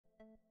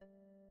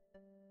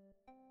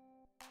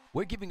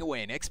We're giving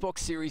away an Xbox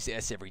Series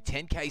S every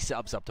 10k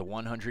subs up to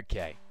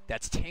 100k.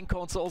 That's 10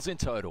 consoles in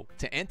total.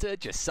 To enter,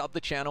 just sub the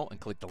channel and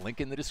click the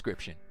link in the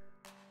description.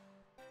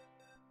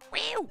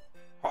 Wow!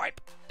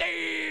 Hype!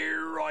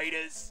 There,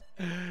 Raiders!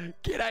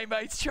 G'day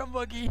mates,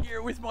 trumpetmonkey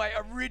here with my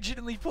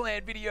originally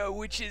planned video,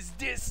 which is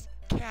this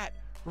cat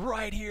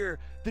right here,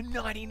 the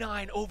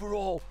 99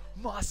 overall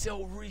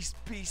Marcel Reece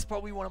beast.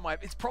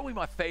 It's probably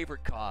my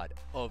favorite card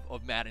of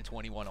Madden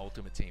 21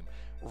 Ultimate Team.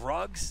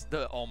 Ruggs,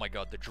 oh my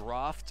god, the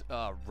draft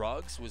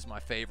Ruggs was my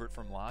favorite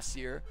from last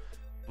year.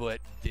 But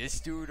this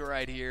dude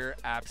right here,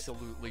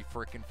 absolutely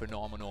freaking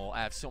phenomenal.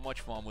 I have so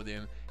much fun with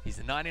him. He's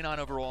a 99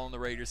 overall on the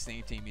Raiders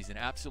team. He's an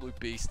absolute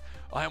beast.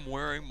 I am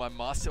wearing my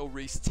Marcel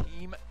Reece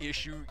team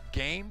issue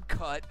game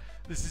cut.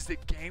 This is the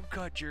game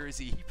cut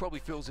jersey. He probably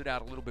fills it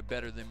out a little bit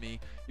better than me.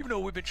 Even though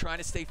we've been trying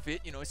to stay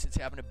fit, you know, since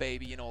having a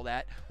baby and all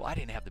that. Well, I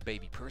didn't have the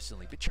baby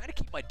personally, but trying to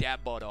keep my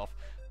dad bod off.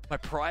 My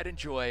pride and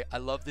joy. I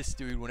love this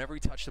dude. Whenever he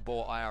touched the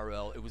ball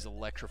IRL, it was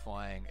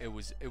electrifying. It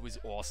was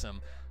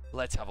awesome.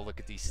 Let's have a look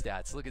at these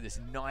stats. Look at this: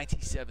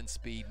 97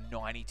 speed,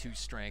 92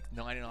 strength,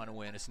 99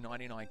 awareness,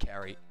 99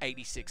 carry,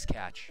 86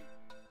 catch.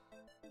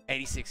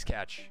 86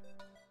 catch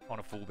on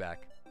a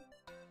fullback.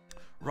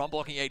 Run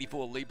blocking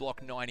 84, lead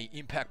block 90,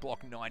 impact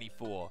block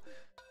 94.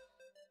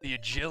 The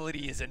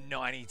agility is a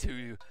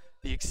 92.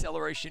 The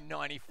acceleration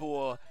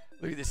 94.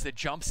 Look at this, the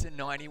jumps in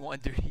 91.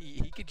 Dude,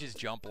 he could just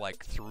jump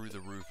like through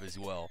the roof as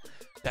well.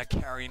 That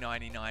carry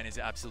 99 is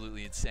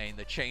absolutely insane.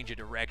 The change of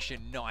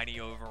direction 90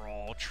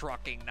 overall.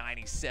 Trucking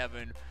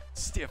 97.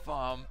 Stiff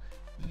arm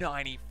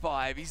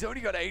 95. He's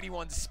only got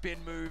 81 spin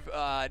move.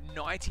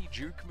 90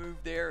 juke move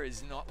there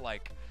is not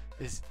like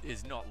is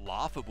not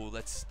laughable.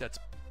 That's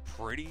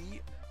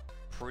pretty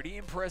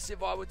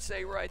impressive, I would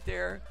say, right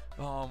there.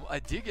 I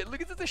dig it.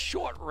 Look at the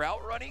short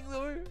route running,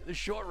 though. The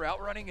short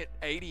route running at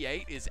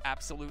 88 is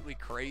absolutely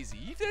crazy.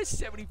 Even a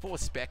 74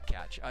 spec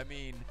catch. I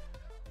mean,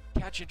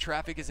 catch in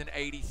traffic is an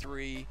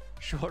 83.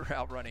 Short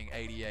route running,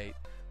 88.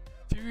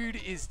 Dude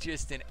is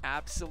just an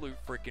absolute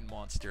freaking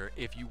monster.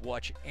 If you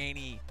watch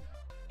any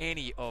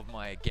of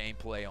my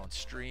gameplay on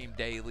stream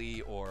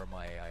daily or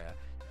my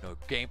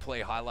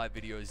gameplay highlight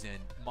videos in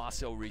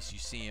Marcel Reece, you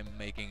see him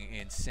making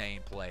insane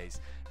plays.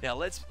 Now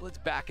let's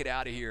back it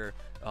out of here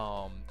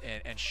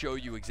and show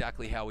you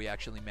exactly how we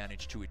actually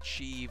managed to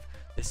achieve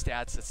the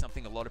stats. That's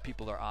something a lot of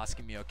people are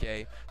asking me.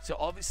 Okay, so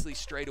obviously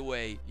straight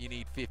away you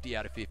need 50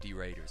 out of 50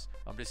 Raiders.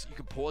 You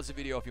can pause the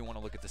video if you want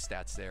to look at the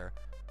stats there.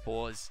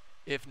 Pause.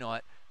 If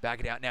not, back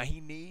it out. Now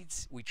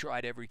we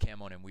tried every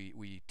cam on him.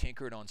 We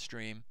tinkered on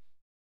stream.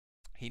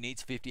 He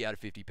needs 50 out of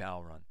 50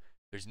 power run.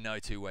 There's no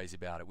two ways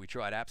about it. We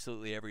tried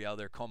absolutely every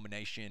other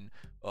combination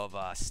of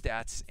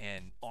stats,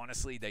 and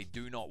honestly, they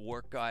do not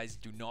work, guys.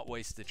 Do not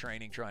waste the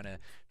training trying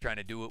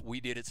to do it. We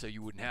did it so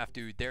you wouldn't have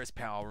to. There's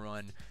power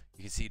run.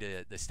 You can see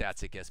the stats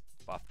that gets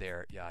buffed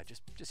there. Yeah,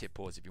 just hit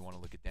pause if you want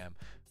to look at them.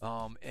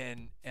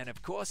 And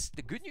of course,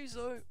 the good news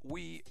though,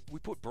 we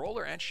put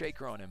Brawler and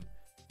Shaker on him,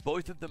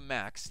 both of them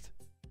maxed,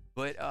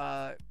 but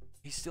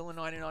he's still a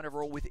 99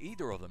 overall with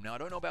either of them. Now, I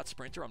don't know about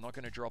Sprinter. I'm not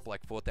going to drop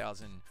like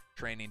 4,000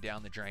 training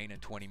down the drain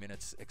and 20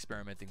 minutes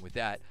experimenting with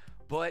that.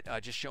 But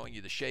just showing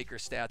you the Shaker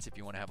stats if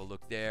you want to have a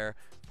look there.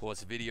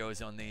 Pause the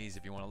videos on these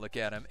if you want to look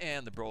at them.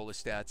 And the Brawler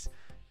stats.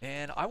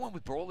 And I went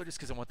with Brawler just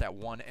because I want that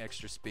one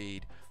extra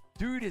speed.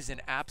 Dude is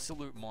an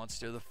absolute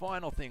monster. The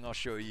final thing I'll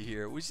show you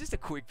here was just a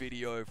quick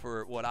video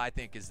for what I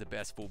think is the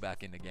best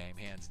fullback in the game,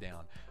 hands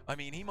down. I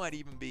mean, he might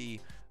even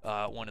be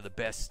one of the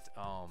best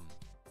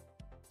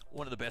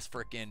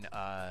freaking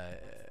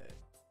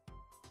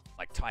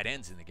like tight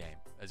ends in the game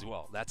as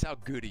well. That's how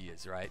good he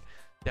is, right?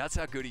 That's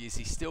how good he is.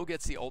 He still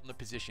gets the alternate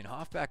position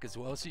halfback as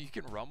well, so you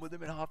can run with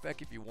him in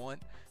halfback if you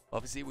want.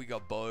 Obviously, we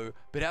got Bo,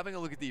 but having a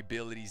look at the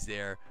abilities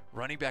there,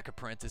 running back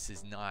apprentice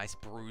is nice.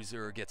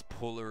 Bruiser, gets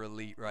puller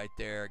elite right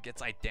there,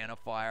 gets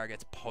identifier,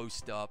 gets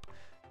post up,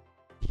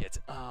 gets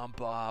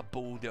armbar,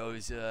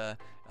 bulldozer.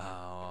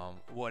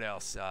 What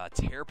else?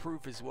 Tear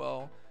proof as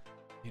well.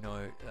 You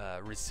know,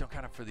 some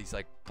kind of for these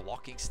like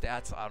blocking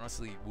stats. I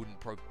honestly wouldn't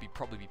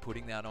probably be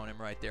putting that on him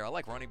right there. I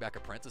like running back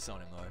apprentice on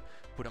him though.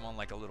 Put him on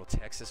like a little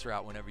Texas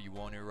route whenever you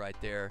want to right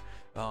there.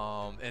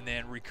 And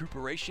then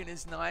recuperation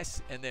is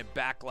nice. And then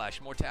backlash,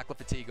 more tackle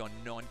fatigue on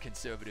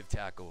non-conservative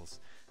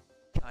tackles.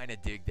 Kind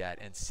of dig that.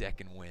 And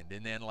second wind.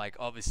 And then like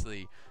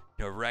obviously, you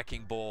know,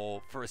 wrecking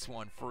ball, first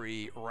one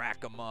free,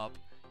 rack 'em up,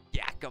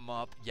 yak 'em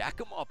up.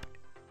 Yak 'em up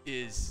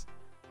is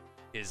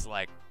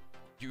like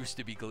used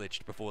to be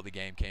glitched before the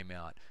game came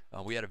out.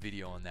 We had a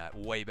video on that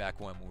way back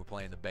when we were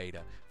playing the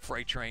beta.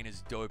 Freight train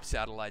is dope,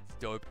 satellite's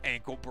dope,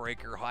 ankle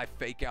breaker, high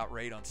fake out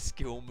rate on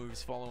skill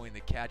moves following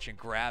the catch and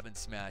grab and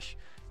smash.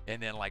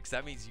 And then like, so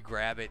that means you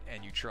grab it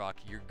and you truck,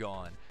 you're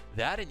gone.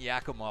 That and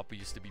yak 'em up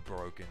used to be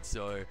broken.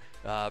 So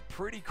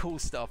pretty cool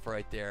stuff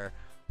right there.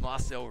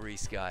 Marcel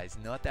Reece, guys,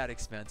 not that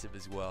expensive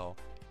as well.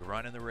 You're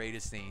running the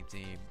Raiders team.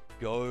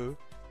 Go,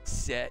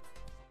 set,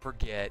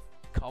 forget.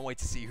 Can't wait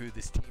to see who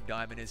this Team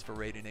Diamond is for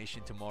Raider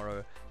Nation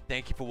tomorrow.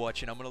 Thank you for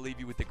watching. I'm going to leave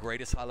you with the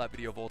greatest highlight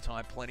video of all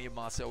time. Plenty of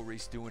Marcel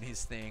Reece doing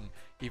his thing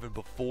even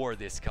before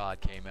this card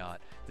came out.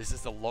 This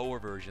is the lower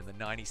version, the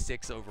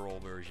 96 overall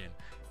version,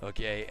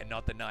 okay, and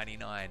not the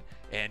 99.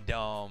 And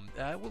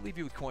we'll leave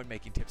you with coin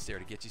making tips there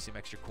to get you some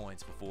extra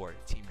coins before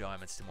Team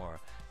Diamonds tomorrow.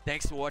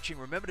 Thanks for watching.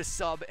 Remember to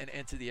sub and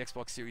enter the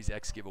Xbox Series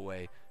X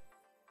giveaway.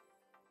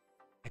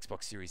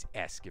 Xbox Series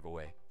S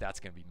giveaway. That's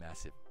going to be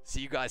massive.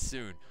 See you guys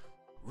soon.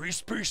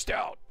 Reece, peaced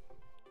out.